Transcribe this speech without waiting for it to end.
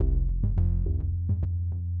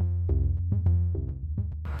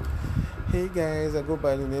Hey guys, I go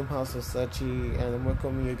by the name House of Sachi and I'm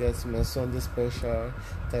welcoming you guys to my Sunday special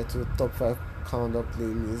titled Top 5 Countdown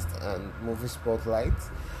Playlist and Movie Spotlight.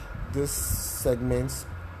 This segment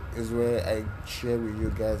is where I share with you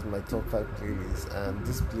guys my top 5 playlists, and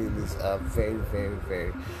these playlists are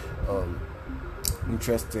very um,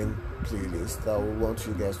 interesting playlists that I want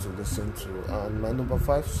you guys to listen to. And my number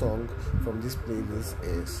 5 song from this playlist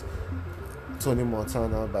is Tony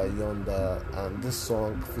Montana by Yonda, and this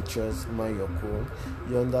song features Mayoko.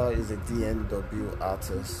 Yonda is a DNW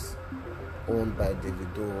artist owned by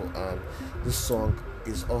Davido, and this song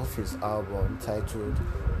is off his album titled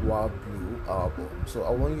Wild Blue album. So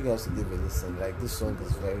I want you guys to give a listen. Like, this song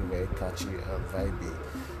is very catchy and vibey.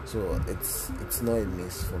 So it's not a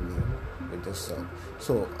miss for me with this song.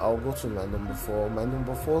 So I'll go to my number 4. My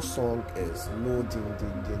number 4 song is Loading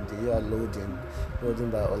Ding. Yeah, Loading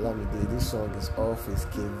by Olamide. This song is off his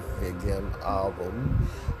King Vegan album.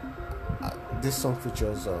 This song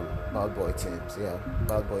features Bad Boy Teams,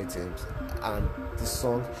 and this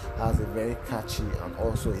song has a very catchy and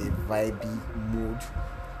also a vibey mood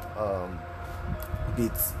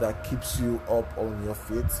beat that keeps you up on your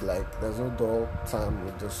feet. Like, there's no dull time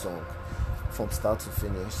with this song from start to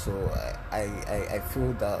finish. So I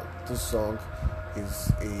feel that this song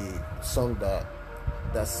is a song that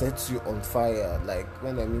sets you on fire. Like,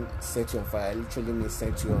 when I mean set you on fire, I literally mean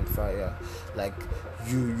set you on fire. Like,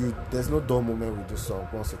 you there's no dull moment with this song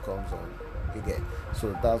once it comes on. You get.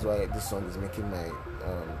 So that's why this song is making my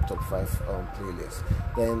top 5 playlist.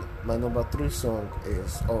 Then my number 3 song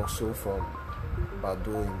is also from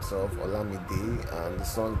Bado himself, Olamide, and the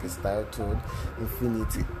song is titled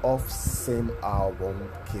Infinity, off same album,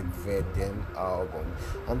 Cape Verdean album.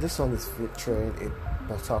 And this song is featuring a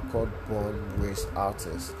Port Harcourt born race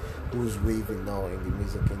artist who's waving now in the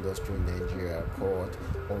music industry in Nigeria, called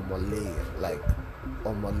Omale. Like,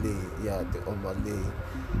 Omale, yeah, the Omale.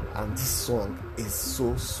 And this song is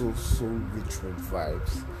so rich with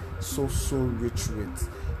vibes, so rich with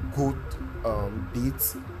good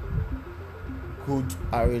beats, good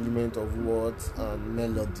arrangement of words and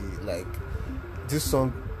melody. Like, this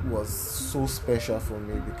song was so special for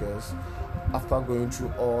me because after going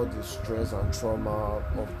through all the stress and trauma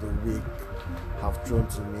of the week have thrown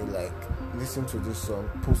to me, like, listening to this song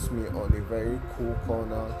puts me on a very cool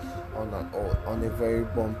corner, on a very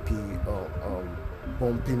bumpy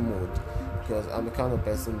mood, because I'm the kind of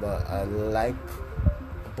person that I like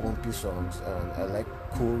bumpy songs and I like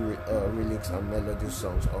cool lyrics and melody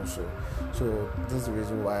songs also. So this is the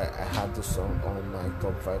reason why I had this song on my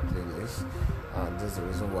top 5 playlist, and this is the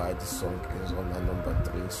reason why this song is on my number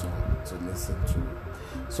 3 song to listen to.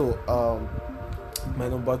 So my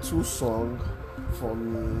number 2 song for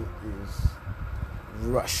me is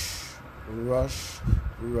Rush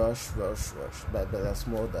by Bella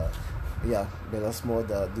Smolder. Yeah, Bella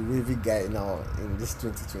Smolder, the wavy guy now in this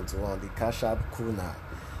 2021, the Cash App Kuna.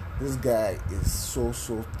 This guy is so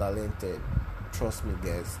talented. Trust me,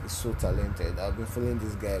 guys, he's so talented. I've been following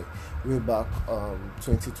this guy way back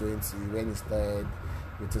 2020 when he started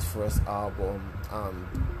with his first album, and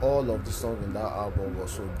all of the songs in that album were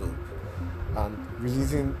so dope. And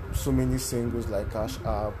releasing so many singles like Cash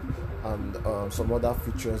App and some other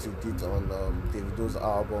features he did on Davido's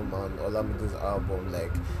album and Olamide's album.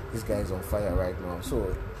 Like, this guy is on fire right now.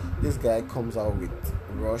 So this guy comes out with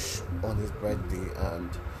Rush on his birthday, and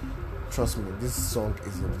trust me, this song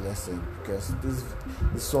is a blessing, because this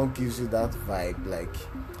song gives you that vibe, like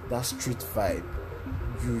that street vibe.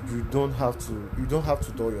 You don't have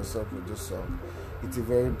to dull yourself with this song. It's a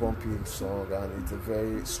very bumpy song and it's a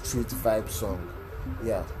very street vibe song.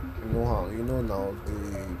 Yeah, you know now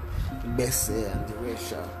the Bessie and the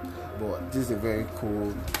Resha, but this is a very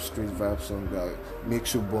cool street vibe song that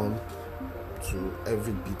makes you bump to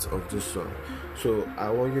every beat of this song. So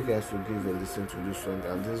I want you guys to give a listen to this song,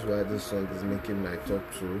 and this is why this song is making my top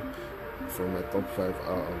 2 from my top 5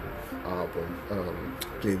 album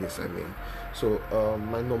playlist, I mean. So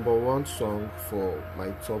my number 1 song for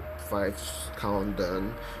my top 5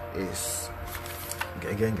 countdown is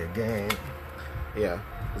gang. Yeah,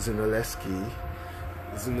 Zinoleski.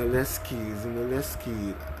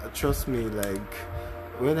 Trust me, like,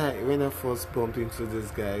 when I first bumped into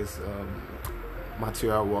this guy's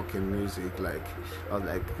material work in music, like, I was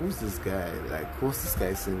like, who's this guy? Like, what's this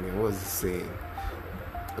guy singing? What's he saying?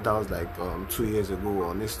 That was like 2 years ago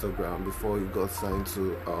on Instagram, before he got signed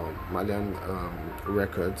to Malian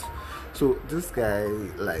Records. So this guy,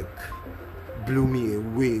 like, blew me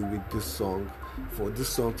away with this song. For this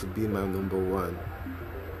song to be my number 1,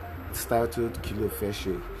 It's titled Kilo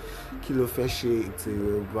Feshe. Kilo Feshe, it's a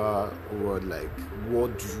Yoruba word like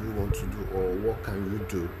what do you want to do or what can you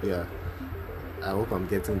do? Yeah, I hope I'm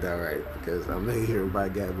getting that right because I'm not a Yoruba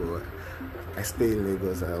guy, but I stay in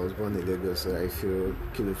Lagos. I was born in Lagos, so I feel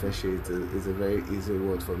Kilo Feshe is a very easy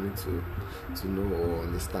word for me to know or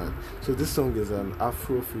understand. So this song is an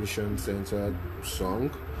Afrofusion centered song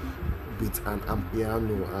with an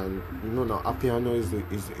amapiano, and now amapiano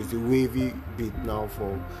is a wavy beat now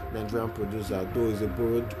for Nigerian producer, though is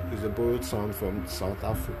a borrowed sound from South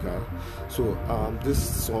Africa. So this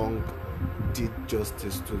song did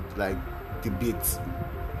justice to like the beat,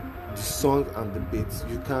 the song and the beat.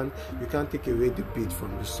 You can't take away the beat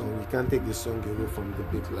from the song. You can't take the song away from the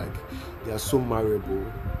beat. Like they are so marriable.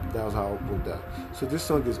 That's how I'll put that. So this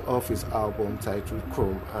song is off his album titled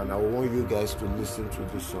Chrome, and I want you guys to listen to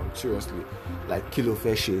this song seriously. Like Kilo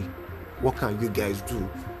Feshe, what can you guys do?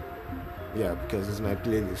 Yeah, because it's my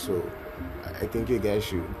playlist, so I think you guys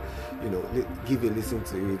should, give a listen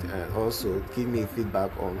to it, and also give me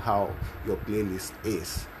feedback on how your playlist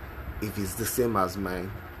is. If it's the same as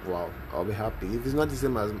mine, wow, I'll be happy. If it's not the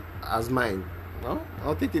same as mine, well,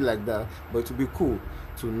 I'll take it like that. But it will be cool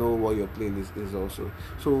to know what your playlist is also.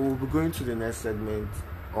 So we'll be going to the next segment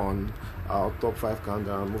on our top 5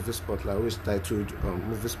 countdown movie spotlight, which is titled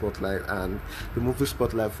movie spotlight. And the movie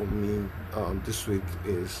spotlight for me this week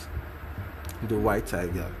is The White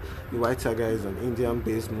Tiger. The White Tiger is an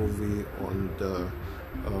Indian-based movie on the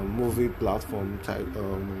movie platform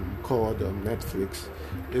called Netflix.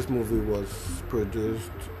 This movie was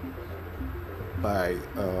produced by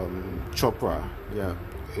Chopra,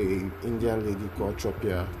 a Indian lady called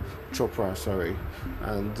Chopra, sorry.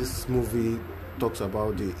 And this movie talks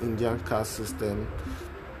about the Indian caste system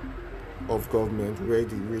of government, where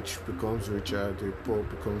the rich becomes richer, the poor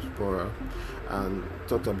becomes poorer, and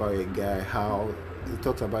talked about a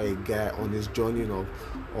guy on his journey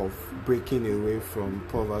of breaking away from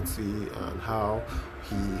poverty, and how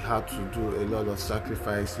he had to do a lot of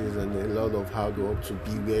sacrifices and a lot of hard work to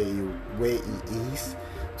be where he is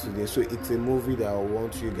today. So it's a movie that I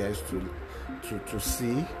want you guys to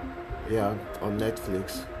see, on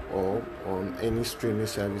Netflix or on any streaming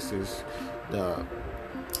services that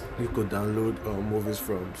you could download movies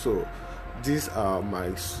from. So these are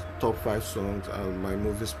my top 5 songs and my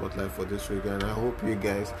movie spotlight for this week, and I hope you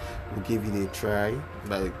guys will give it a try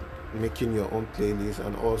by making your own playlist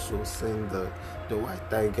and also sing the White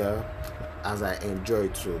Tiger as I enjoy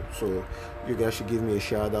it too. So you guys should give me a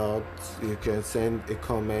shout out. You can send a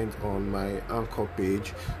comment on my Anchor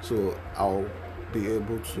page, so I'll be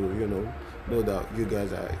able to know that you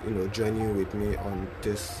guys are joining with me on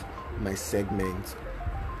this my segment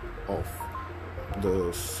of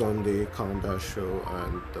the Sunday countdown show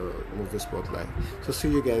and the movie spotlight. So see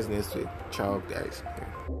you guys next week. Ciao guys.